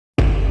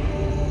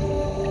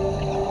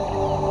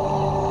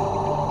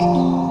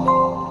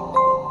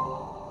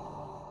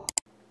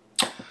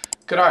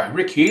G'day,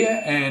 Rick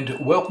here,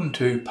 and welcome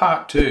to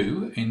part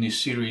 2 in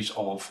this series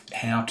of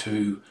how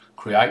to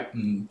create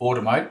and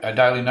automate a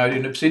daily note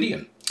in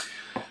Obsidian.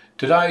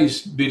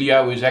 Today's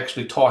video is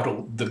actually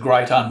titled The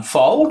Great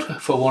Unfold,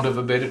 for want of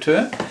a better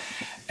term,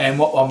 and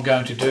what I'm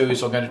going to do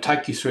is I'm going to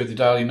take you through the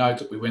daily note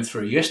that we went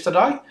through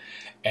yesterday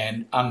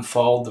and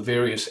unfold the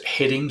various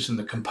headings and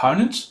the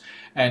components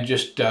and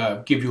just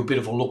give you a bit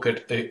of a look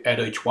at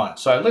each one.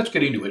 So let's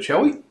get into it,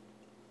 shall we?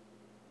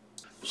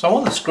 So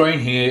on the screen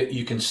here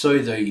you can see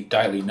the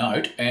daily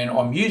note, and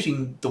I'm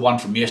using the one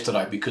from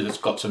yesterday because it's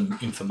got some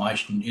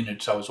information in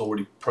it, so it's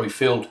already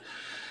pre-filled.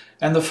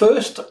 And the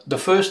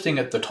first thing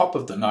at the top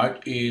of the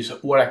note is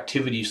what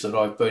activities that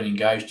I've been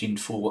engaged in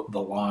for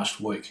the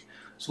last week.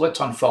 So let's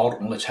unfold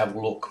it and let's have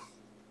a look.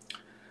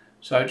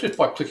 So just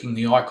by clicking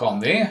the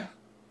icon there,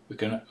 we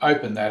can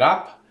open that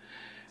up,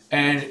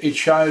 and it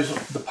shows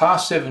the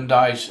past 7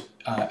 days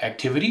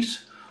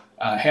activities,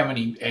 how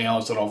many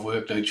hours that I've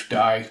worked each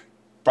day,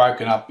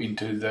 broken up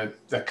into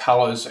the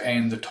colours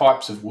and the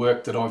types of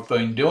work that I've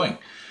been doing.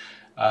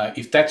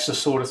 If that's the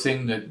sort of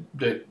thing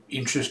that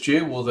interests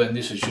you, well then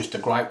this is just a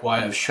great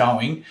way of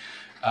showing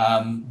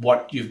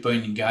what you've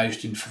been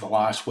engaged in for the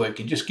last week,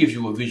 and just gives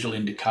you a visual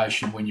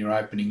indication when you're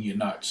opening your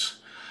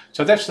notes.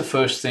 So that's the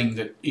first thing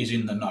that is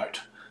in the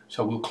note.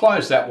 So we'll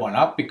close that one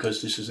up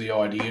because this is the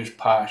idea, is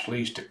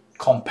partially is to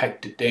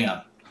compact it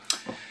down.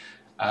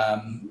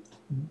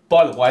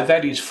 By the way,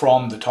 that is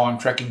from the time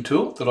tracking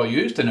tool that I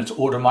used, and it's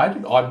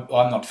automated. I'm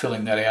not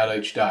filling that out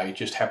each day, it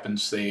just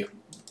happens there,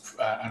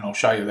 and I'll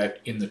show you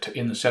that in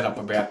the setup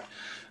about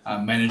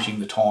managing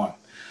the time.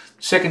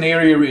 Second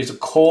area is a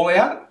call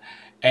out,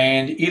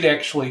 and it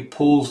actually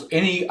pulls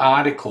any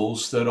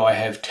articles that I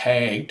have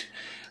tagged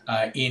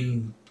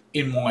in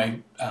my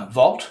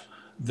vault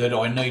that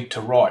I need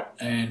to write,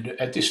 and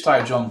at this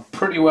stage I'm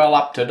pretty well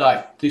up to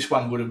date. This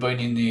one would have been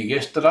in there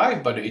yesterday,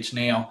 but it's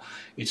now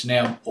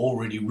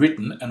already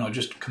written, and I'm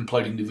just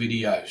completing the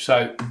video.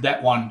 So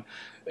that one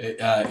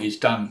is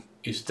done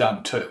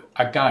too.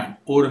 Again,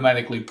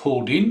 automatically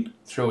pulled in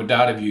through a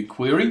Dataview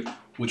query,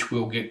 which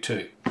we'll get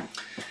to.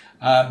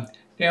 Now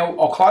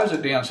I'll close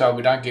it down so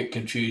we don't get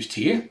confused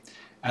here.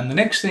 And the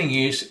next thing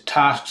is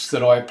tasks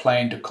that I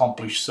plan to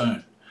accomplish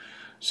soon.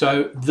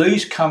 So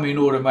these come in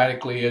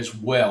automatically as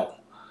well.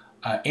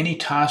 Any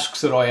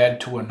tasks that I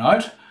add to a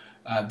note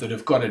that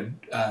have got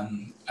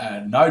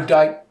no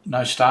date,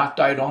 no start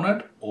date on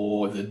it,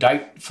 or the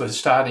date for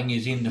starting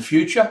is in the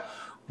future,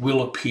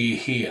 will appear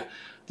here.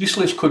 This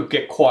list could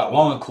get quite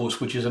long, of course,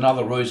 which is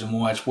another reason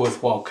why it's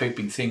worthwhile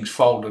keeping things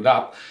folded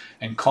up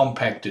and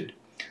compacted.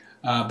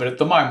 But at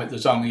the moment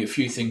there's only a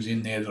few things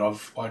in there that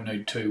I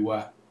need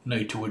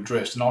to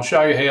address, and I'll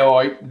show you how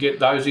I get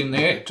those in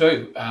there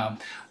too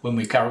when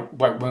we cover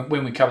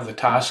the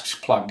tasks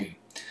plugin.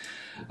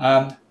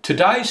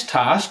 Today's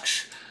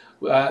tasks,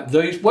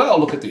 well,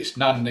 look at this,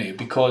 none there,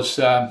 because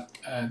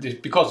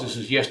this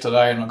is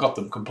yesterday and I got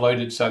them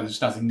completed, so there's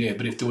nothing there.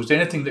 But if there was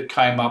anything that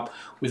came up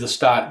with a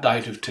start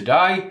date of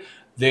today,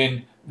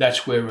 then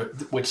that's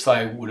which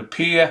they would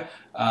appear.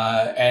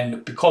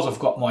 And because I've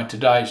got my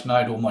today's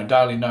note or my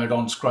daily note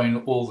on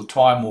screen all the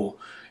time, or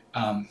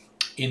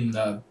in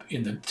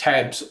the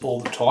tabs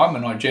all the time,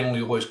 and I generally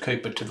always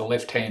keep it to the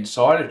left hand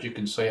side, as you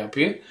can see up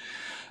here,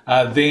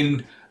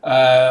 then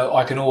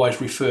I can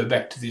always refer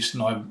back to this,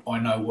 and I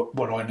know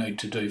what I need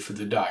to do for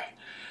the day.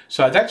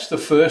 So that's the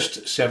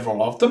first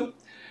several of them,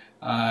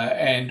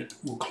 and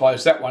we'll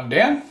close that one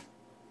down.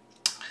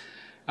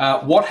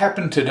 What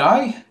happened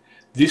today?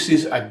 This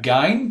is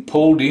again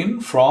pulled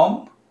in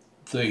from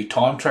the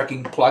time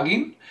tracking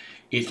plugin.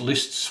 It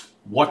lists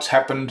what's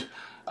happened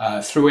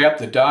throughout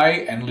the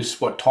day and lists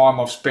what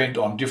time I've spent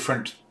on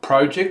different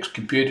projects,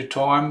 computer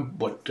time,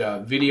 what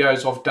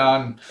videos I've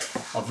done.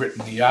 I've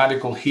written the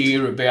article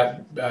here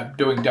about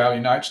doing daily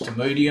notes to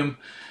Medium,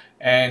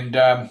 and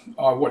I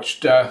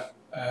watched the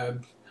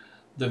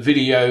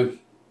video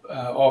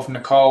of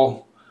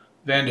Nicole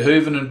van der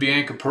Hoeven and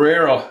Bianca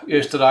Pereira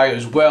yesterday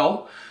as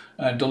well,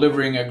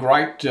 delivering a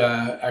great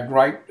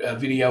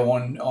video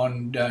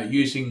on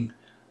using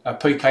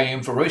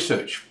PKM for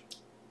research.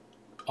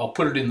 I'll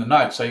put it in the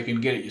notes so you can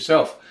get it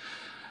yourself.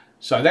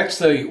 So that's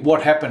the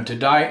what happened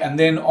today, and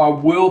then I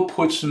will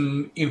put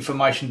some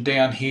information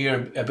down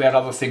here about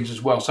other things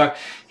as well. So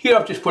here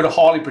I've just put a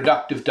highly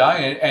productive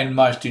day and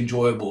most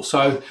enjoyable.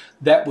 So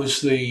that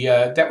was the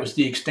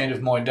extent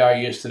of my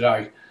day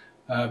yesterday.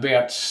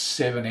 About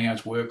 7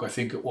 hours work, I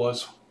think it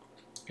was.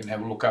 You can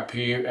have a look up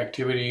here.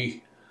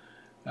 Activity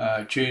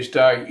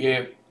Tuesday,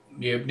 yeah,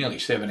 nearly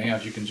 7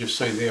 hours. You can just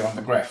see there on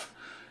the graph.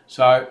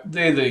 So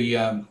they're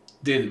the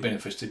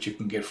benefits that you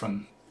can get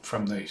from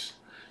these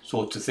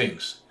sorts of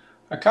things.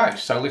 Okay,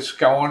 so let's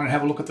go on and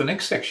have a look at the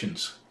next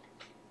sections.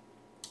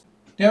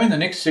 Now in the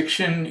next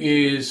section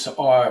is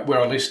where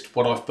I list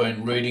what I've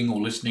been reading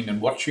or listening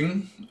and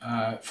watching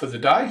for the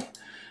day.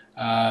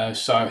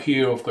 So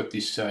here I've got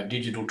this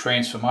digital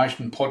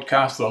transformation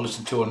podcast that I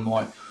listen to on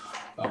my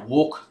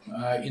walk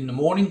in the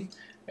morning,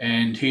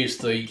 And here's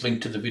the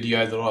link to the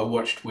video that I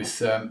watched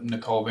with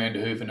Nicole van der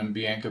Hooven and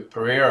Bianca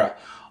Pereira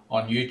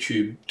on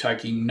YouTube,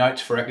 taking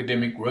notes for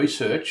academic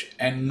research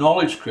and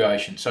knowledge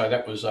creation. So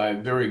that was a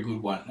very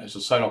good one. As I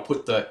said, I'll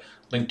put the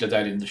link to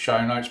that in the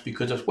show notes,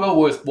 because it's well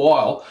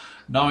worthwhile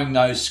knowing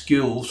those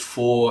skills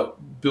for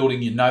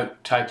building your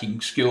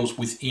note-taking skills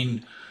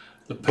within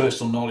the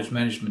personal knowledge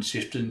management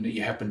system that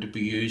you happen to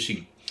be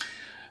using.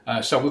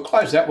 So we'll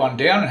close that one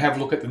down and have a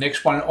look at the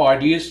next one,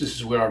 ideas. This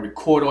is where I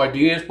record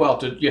ideas. Well,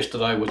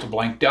 yesterday was a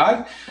blank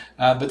day,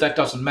 but that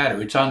doesn't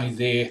matter. It's only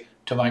there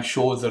to make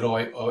sure that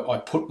I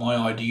put my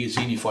ideas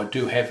in if I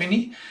do have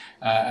any,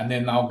 and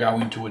then they'll go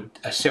into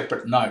a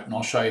separate note, and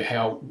I'll show you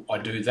how I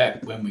do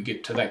that when we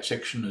get to that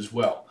section as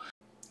well.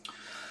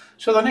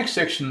 So the next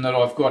section that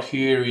I've got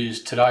here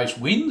is today's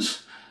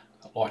wins.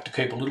 I like to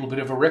keep a little bit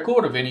of a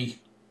record of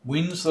any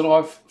wins that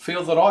I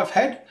feel that I've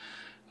had.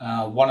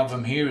 One of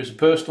them here is a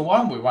personal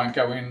one. We won't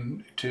go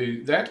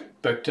into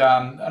that, but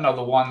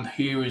another one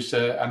here is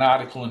an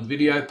article and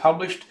video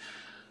published.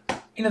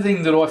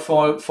 Anything that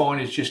I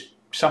find is just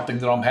something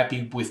that I'm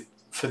happy with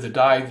for the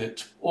day.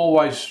 That's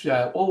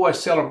always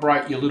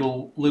celebrate your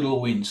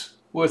little wins.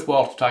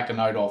 Worthwhile to take a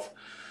note of.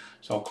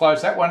 So I'll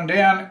close that one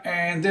down,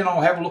 and then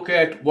I'll have a look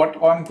at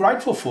what I'm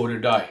grateful for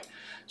today.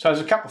 So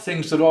there's a couple of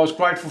things that I was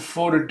grateful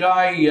for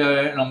today,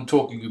 and I'm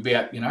talking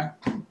about, you know,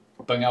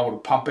 being able to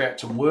pump out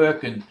some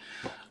work and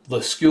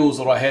the skills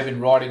that I have in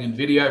writing and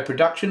video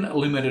production,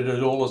 limited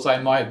at all as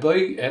they may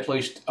be. At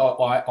least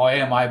I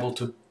am able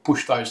to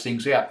push those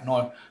things out, and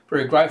I'm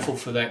very grateful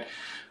for that.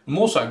 I'm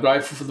also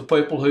grateful for the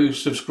people who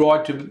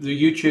subscribe to the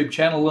YouTube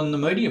channel and the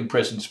Medium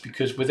presence,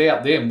 because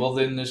without them, well,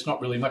 then there's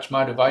not really much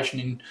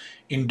motivation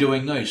in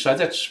doing these. So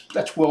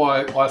that's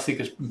why I think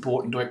it's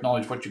important to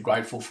acknowledge what you're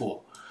grateful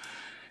for.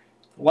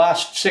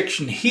 Last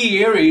section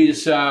here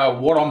is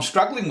what I'm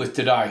struggling with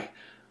today.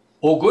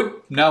 All good,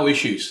 no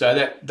issues,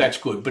 so that's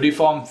good. But if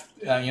I'm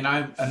you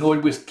know,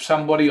 annoyed with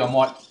somebody, I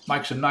might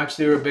make some notes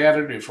there about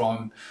it. If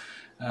I'm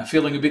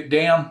feeling a bit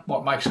down,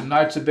 might make some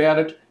notes about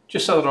it,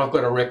 just so that I've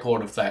got a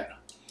record of that.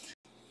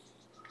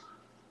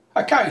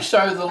 Okay,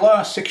 so the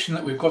last section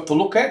that we've got to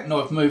look at, and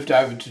I've moved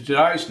over to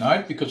today's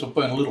note because I've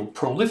been a little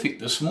prolific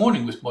this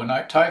morning with my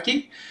note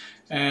taking,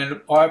 and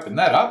I open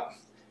that up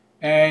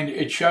and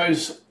it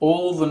shows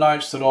all the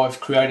notes that I've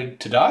created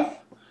today.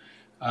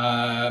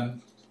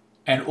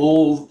 And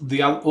all the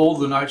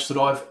notes that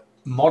I've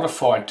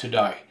modified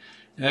today.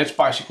 And that's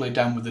basically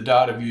done with the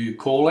Dataview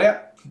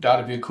callout,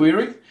 Dataview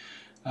query,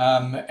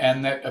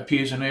 and that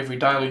appears in every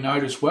daily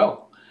note as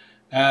well.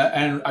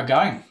 And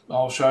again,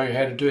 I'll show you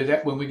how to do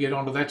that when we get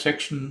onto that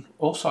section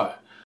also.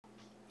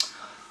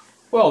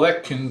 Well,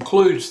 that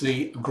concludes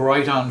the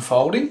great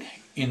unfolding.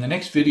 In the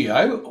next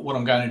video, what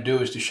I'm going to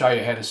do is to show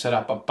you how to set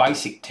up a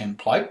basic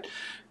template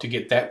to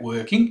get that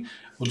working.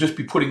 We'll just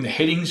be putting the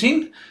headings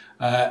in.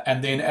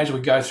 And then as we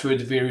go through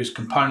the various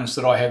components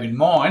that I have in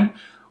mind,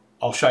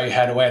 I'll show you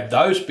how to add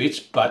those bits,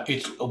 but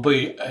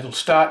it'll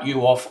start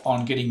you off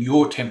on getting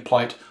your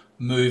template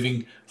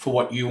moving for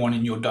what you want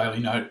in your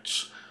daily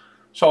notes.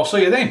 So I'll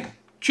see you then.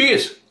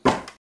 Cheers.